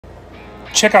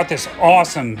Check out this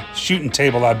awesome shooting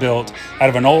table I built out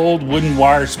of an old wooden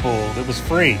wire spool that was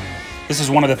free. This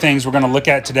is one of the things we're going to look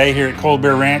at today here at Cold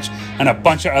Beer Ranch, and a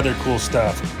bunch of other cool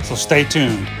stuff. So stay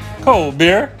tuned. Cold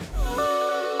Beer.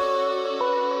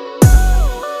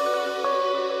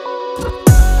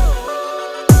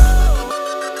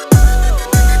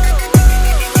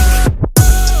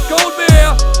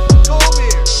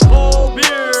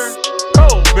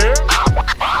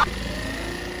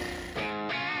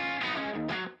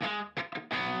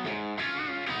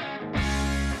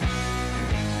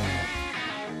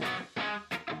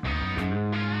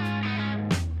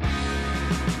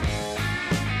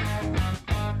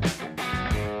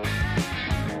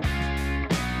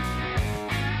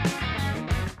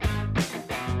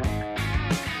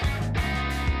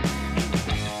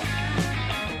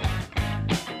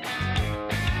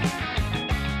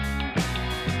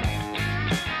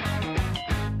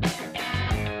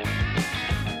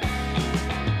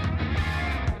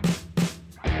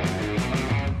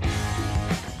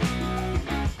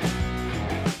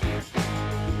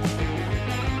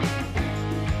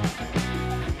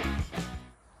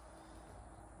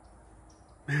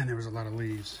 Man, there was a lot of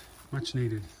leaves. Much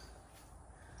needed.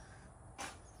 Look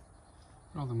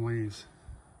at all them leaves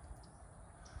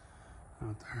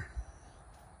out there.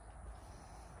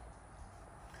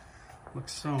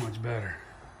 Looks so much better.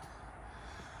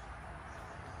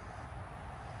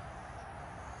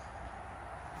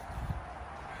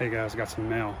 Hey guys, got some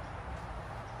mail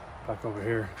back over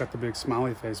here. Got the big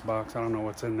smiley face box. I don't know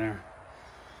what's in there.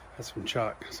 That's from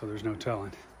Chuck, so there's no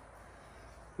telling.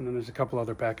 And then there's a couple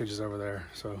other packages over there.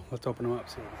 So let's open them up.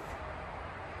 See.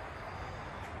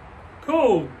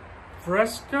 Cool.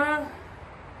 Fresca.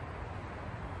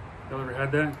 Y'all ever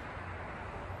had that?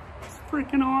 It's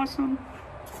freaking awesome.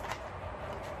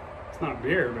 It's not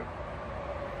beer, but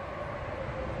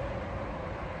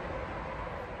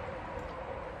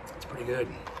it's pretty good.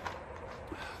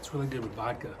 It's really good with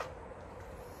vodka.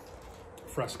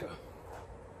 Fresca.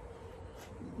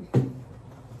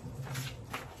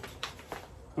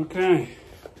 Okay,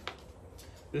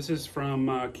 this is from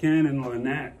Ken and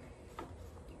Lynette.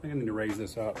 I think I need to raise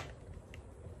this up.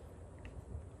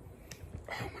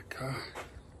 Oh my God.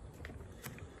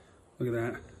 Look at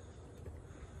that.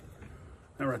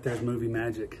 That right there is movie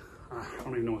magic. I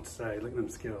don't even know what to say. Look at them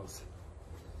skills.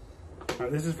 All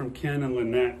right, this is from Ken and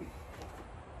Lynette.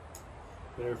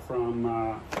 They're from,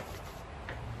 well,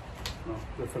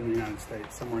 they're from the United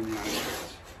States, somewhere in the United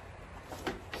States.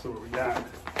 So what we got?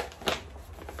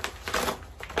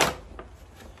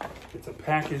 It's a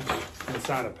package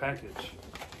inside a package.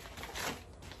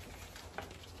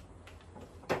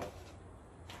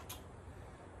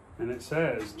 And it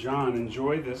says, John,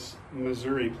 enjoy this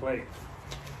Missouri plate.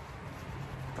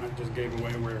 I just gave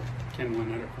away where Ken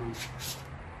Lynette it from.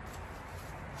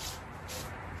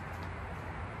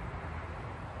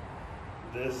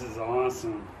 This is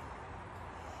awesome.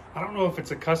 I don't know if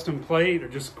it's a custom plate or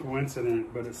just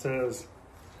coincident, but it says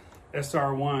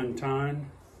SR1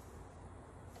 ton.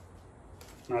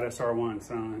 Not SR1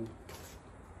 sign.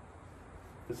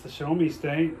 It's the Show Me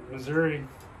State, Missouri.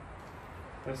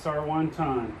 SR1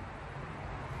 ton.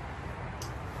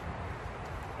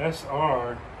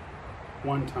 SR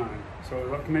 1 ton.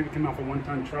 So it maybe come off a 1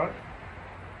 ton truck.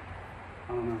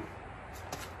 I don't know.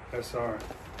 SR.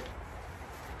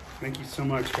 Thank you so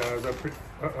much, guys.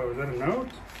 Uh-oh, is that a note?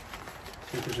 I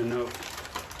think there's a note.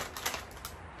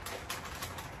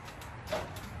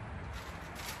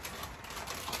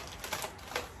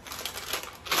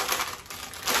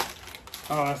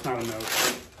 Oh, that's not a note.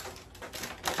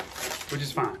 Which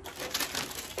is fine.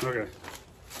 Okay.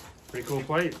 Pretty cool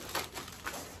plate.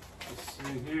 Let's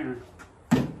see here.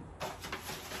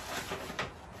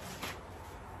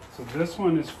 So this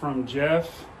one is from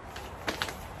Jeff.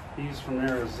 He's from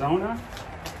Arizona.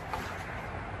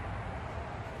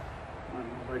 I'm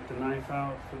gonna break the knife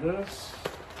out for this.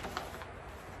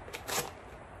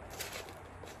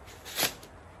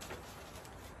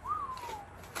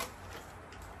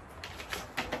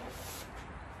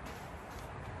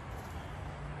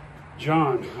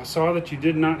 John, I saw that you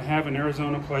did not have an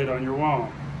Arizona plate on your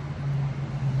wall.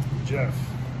 Jeff.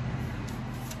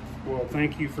 Well,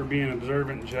 thank you for being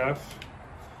observant, Jeff.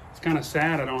 It's kind of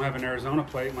sad I don't have an Arizona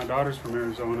plate. My daughter's from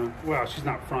Arizona. Well, she's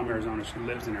not from Arizona. She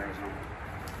lives in Arizona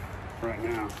right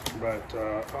now. But,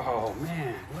 oh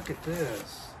man, look at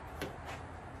this.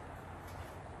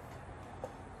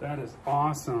 That is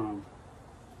awesome.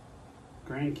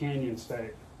 Grand Canyon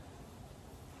State.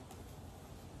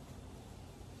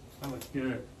 That looks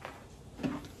good.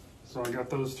 So I got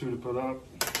those two to put up.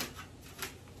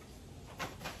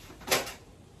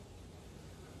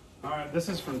 All right, this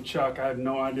is from Chuck. I have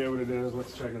no idea what it is.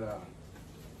 Let's check it out.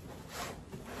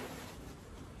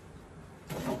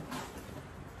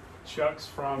 Chuck's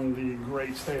from the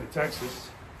great state of Texas.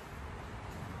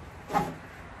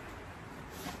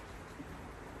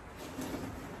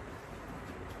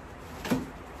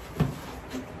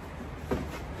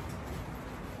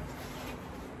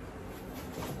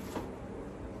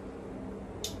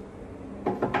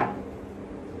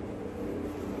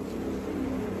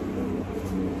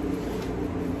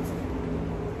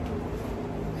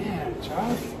 Man,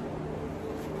 Chuck.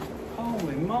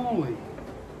 Holy moly.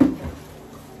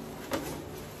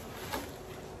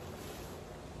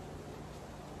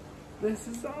 This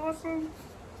is awesome.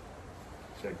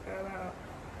 Check that out.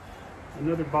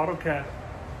 Another bottle cap.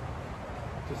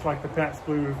 Just like the Pat's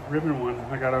Blue Ribbon one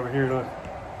I got over here. Look.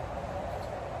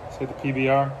 See the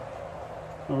PBR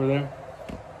over there?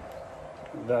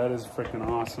 That is freaking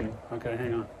awesome. Okay,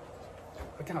 hang on.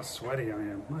 Look how sweaty I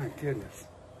am. My goodness.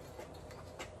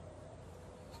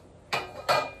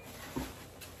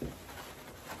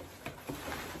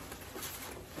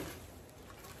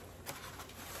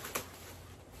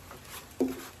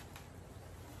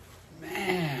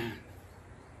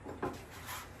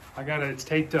 It's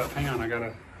taped up. Hang on, I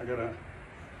gotta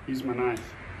use my knife.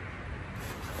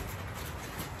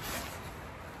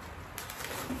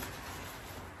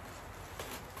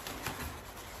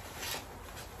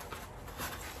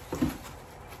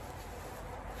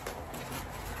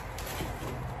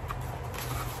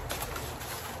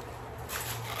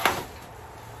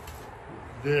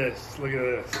 Look at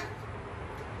this.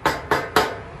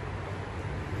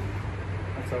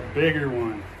 That's a bigger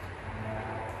one.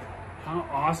 How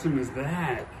awesome is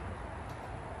that?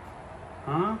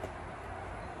 Huh?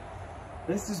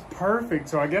 This is perfect.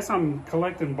 So I guess I'm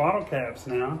collecting bottle caps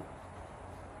now.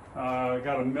 I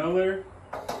got a Miller,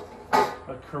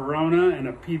 a Corona, and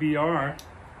a PBR.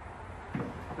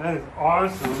 That is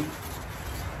awesome.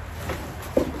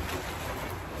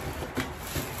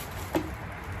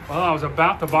 Well, I was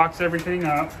about to box everything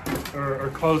up, or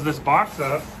close this box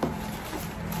up,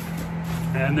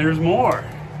 and there's more.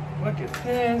 Look at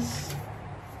this.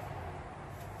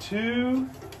 2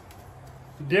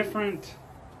 different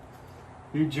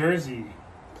New Jersey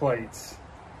plates.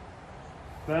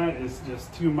 That is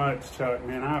just too much, Chuck,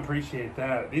 man. I appreciate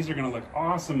that. These are gonna look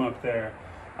awesome up there.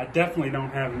 I definitely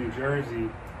don't have New Jersey.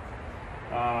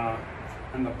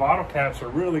 And the bottle caps are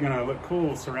really gonna look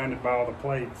cool surrounded by all the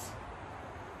plates.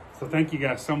 So thank you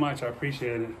guys so much, I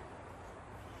appreciate it.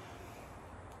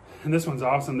 And this one's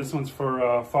awesome. This one's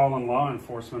for fallen law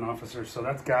enforcement officers, so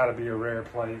that's gotta be a rare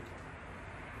plate.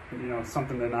 You know,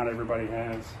 something that not everybody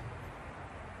has.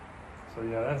 So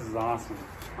yeah, this is awesome.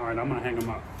 All right, I'm gonna hang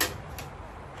them up.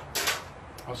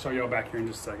 I'll show y'all back here in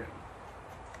just a second.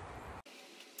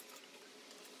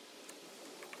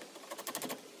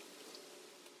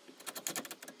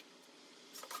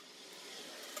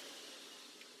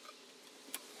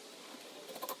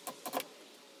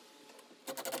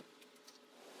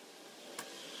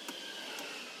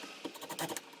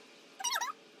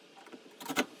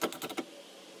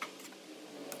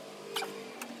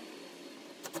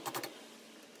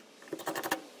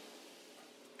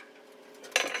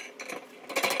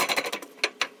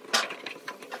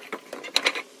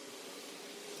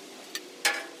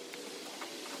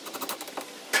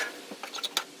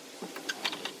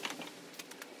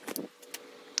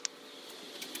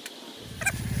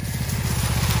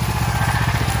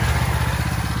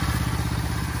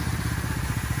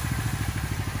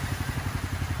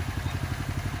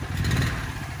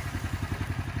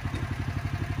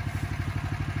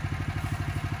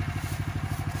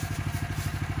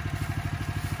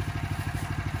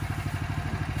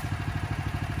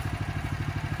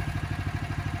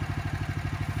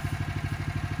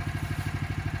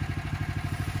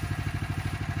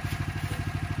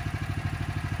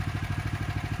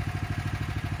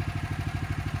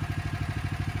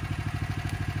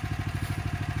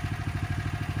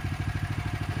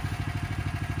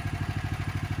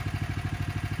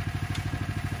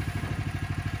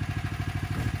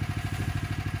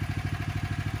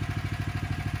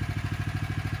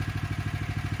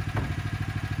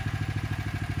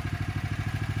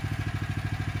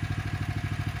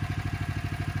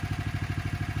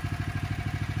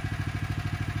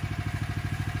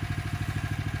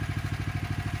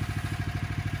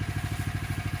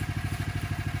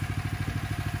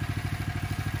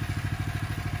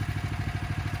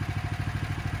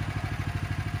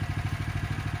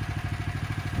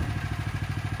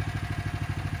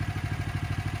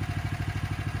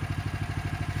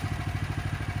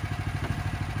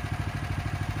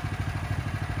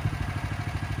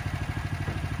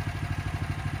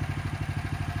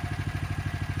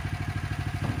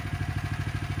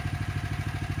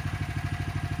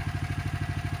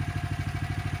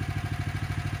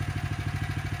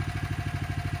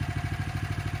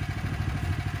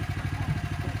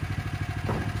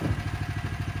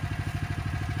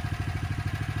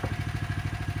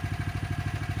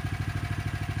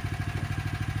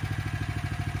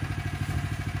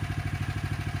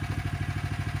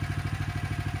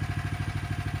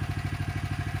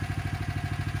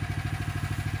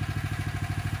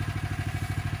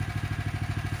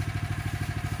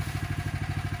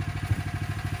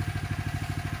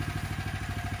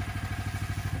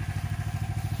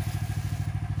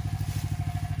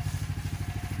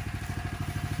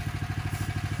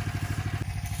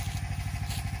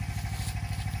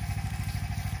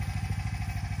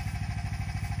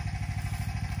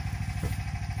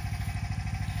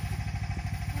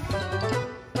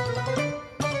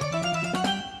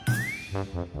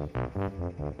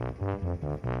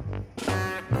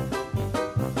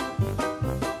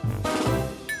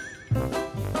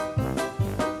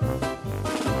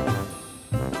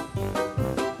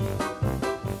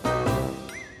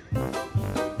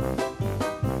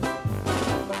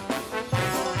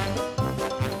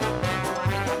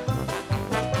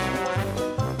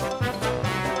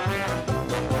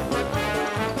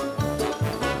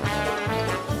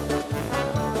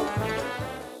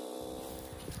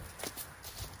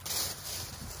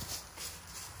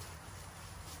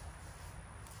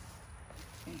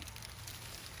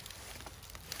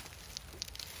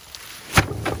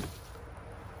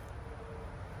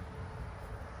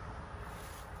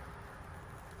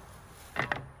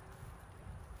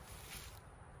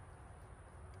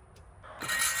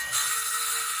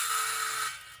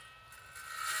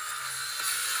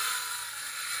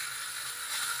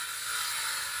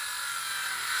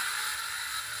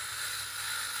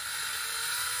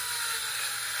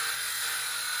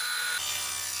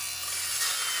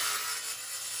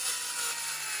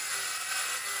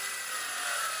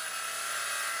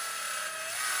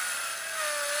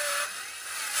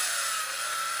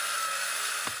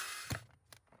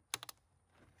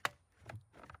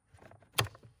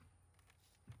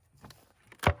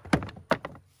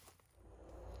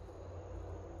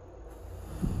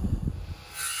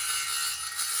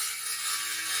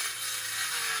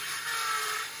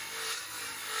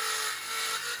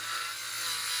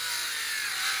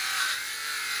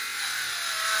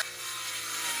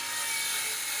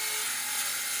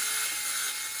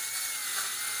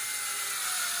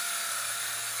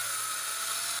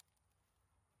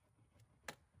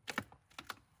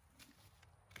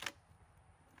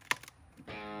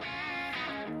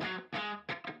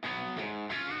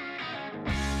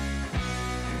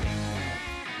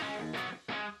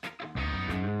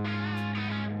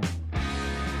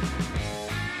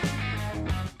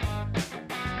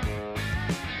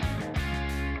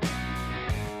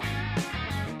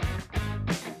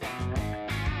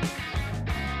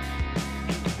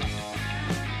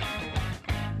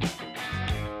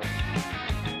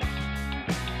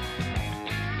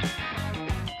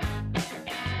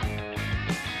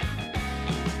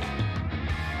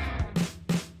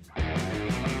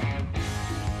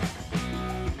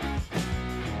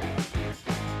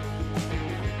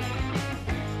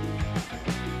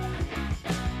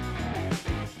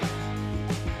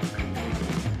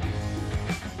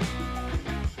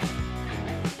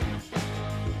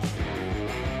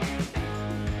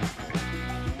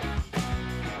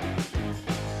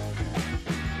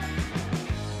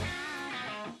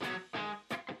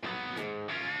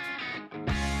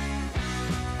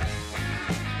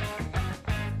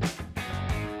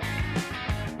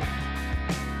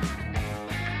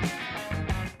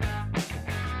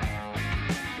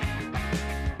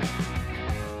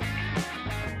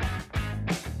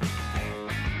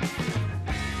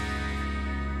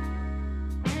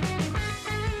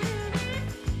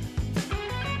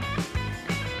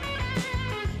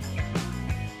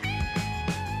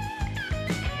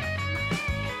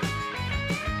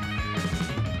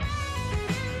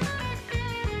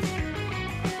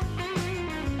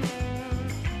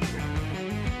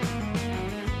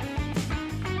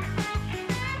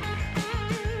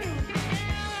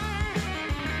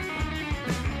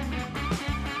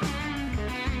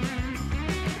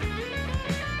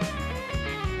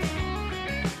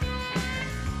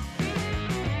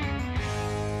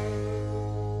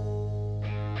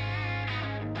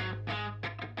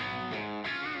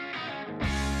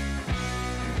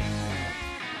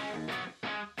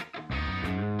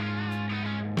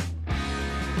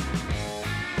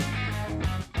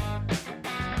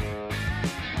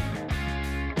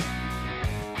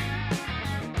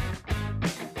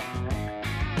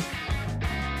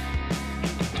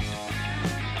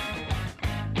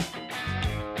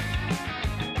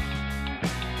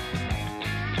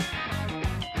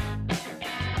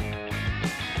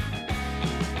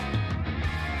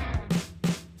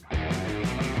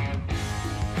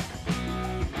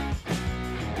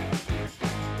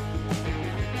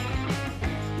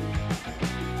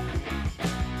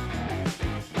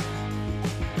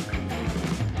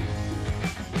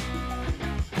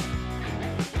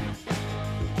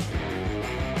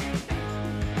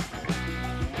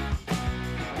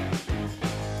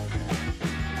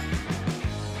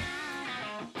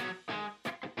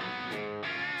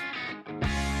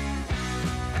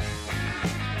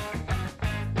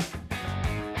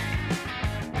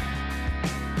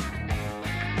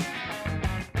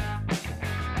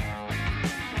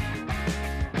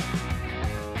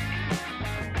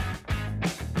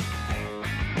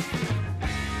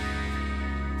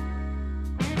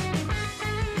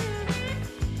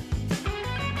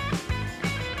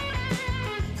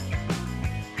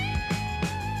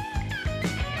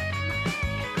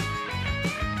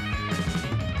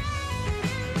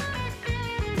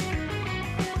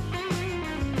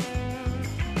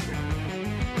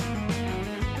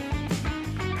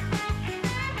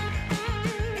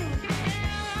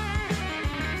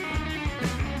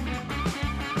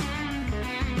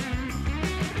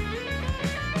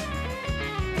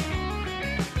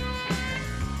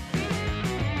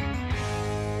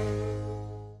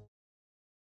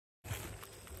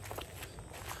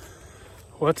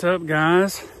 What's up,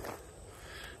 guys?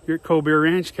 You're at Cold Beer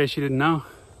Ranch, in case you didn't know.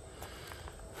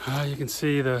 You can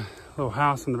see the little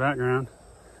house in the background.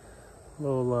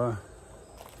 Little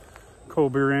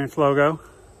Cold Beer Ranch logo.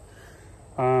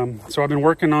 So I've been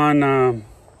working on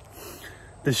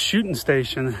this shooting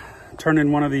station,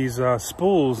 turning one of these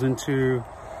spools into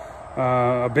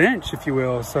a bench, if you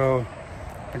will. So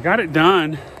I got it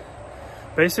done.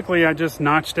 Basically, I just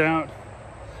notched out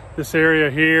this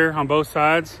area here on both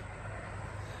sides.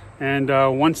 And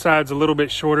one side's a little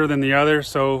bit shorter than the other,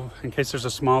 so in case there's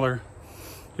a smaller,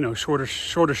 you know, shorter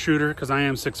shooter, because I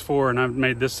am 6'4", and I've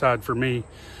made this side for me.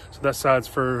 So that side's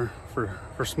for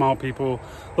small people,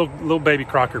 little baby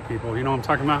Crocker people, you know what I'm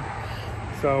talking about?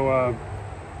 So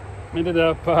ended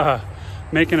up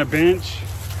making a bench,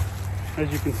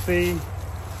 as you can see.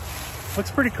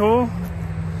 Looks pretty cool.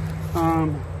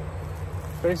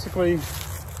 Basically,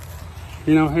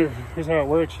 you know, here's how it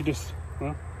works. You just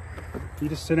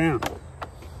sit down.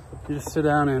 You just sit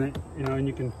down in it, you know, and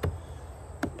you can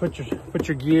put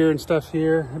your gear and stuff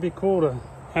here. It'd be cool to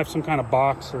have some kind of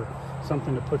box or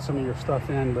something to put some of your stuff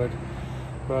in, but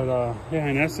yeah,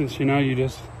 in essence, you know, you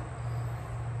just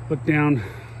look down.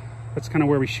 That's kind of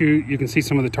where we shoot. You can see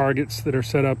some of the targets that are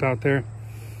set up out there,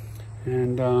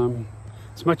 and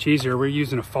it's much easier. We're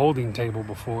using a folding table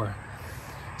before,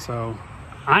 so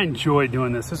I enjoy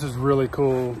doing this. This is really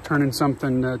cool, turning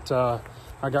something that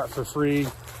I got for free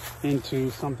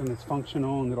into something that's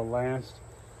functional and that'll last.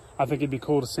 I think it'd be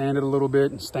cool to sand it a little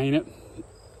bit and stain it.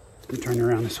 Let me turn it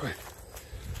around this way.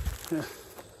 Yeah.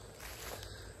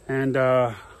 And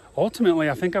ultimately,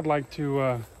 I think I'd like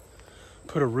to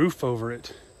put a roof over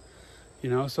it, you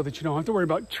know, so that you don't have to worry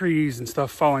about trees and stuff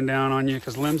falling down on you,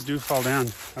 because limbs do fall down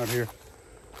out here.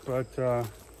 But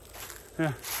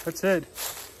yeah, that's it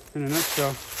in a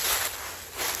nutshell.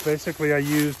 Basically, I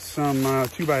used some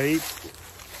 2x8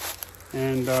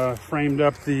 and framed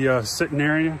up the sitting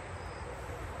area,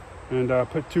 and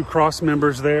put 2 cross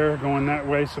members there going that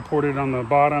way, supported on the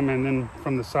bottom and then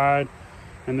from the side,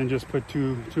 and then just put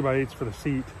 2x8s for the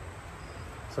seat.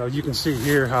 So you can see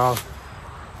here how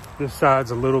this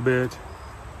side's a little bit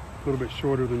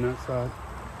shorter than that side.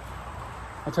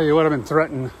 I'll tell you what, I've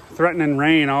been threatening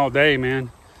rain all day,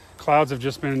 man. Dark clouds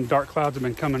have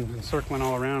been coming and circling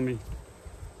all around me.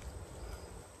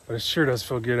 But it sure does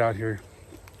feel good out here.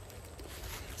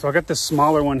 So I got this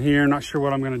smaller one here, not sure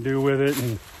what I'm gonna do with it.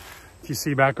 And if you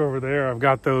see back over there, I've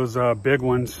got those big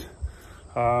ones.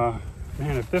 Man,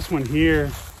 if this one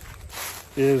here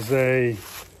is a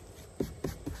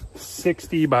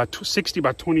 60 by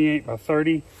 28 by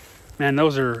 30, man,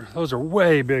 those are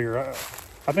way bigger.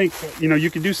 I think, you know,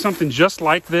 you could do something just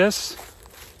like this,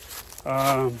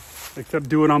 except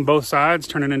do it on both sides,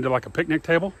 turn it into like a picnic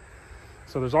table.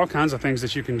 So there's all kinds of things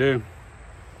that you can do.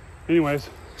 Anyways,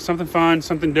 something fun,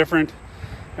 something different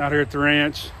out here at the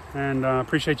ranch. And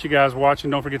appreciate you guys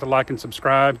watching. Don't forget to like and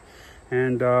subscribe.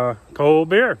 And Cold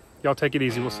Beer. Y'all take it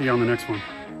easy. We'll see you on the next one.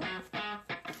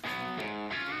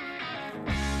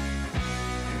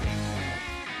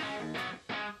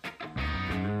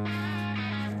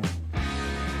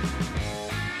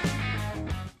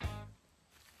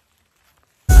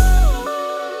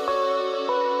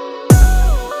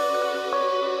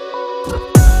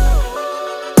 You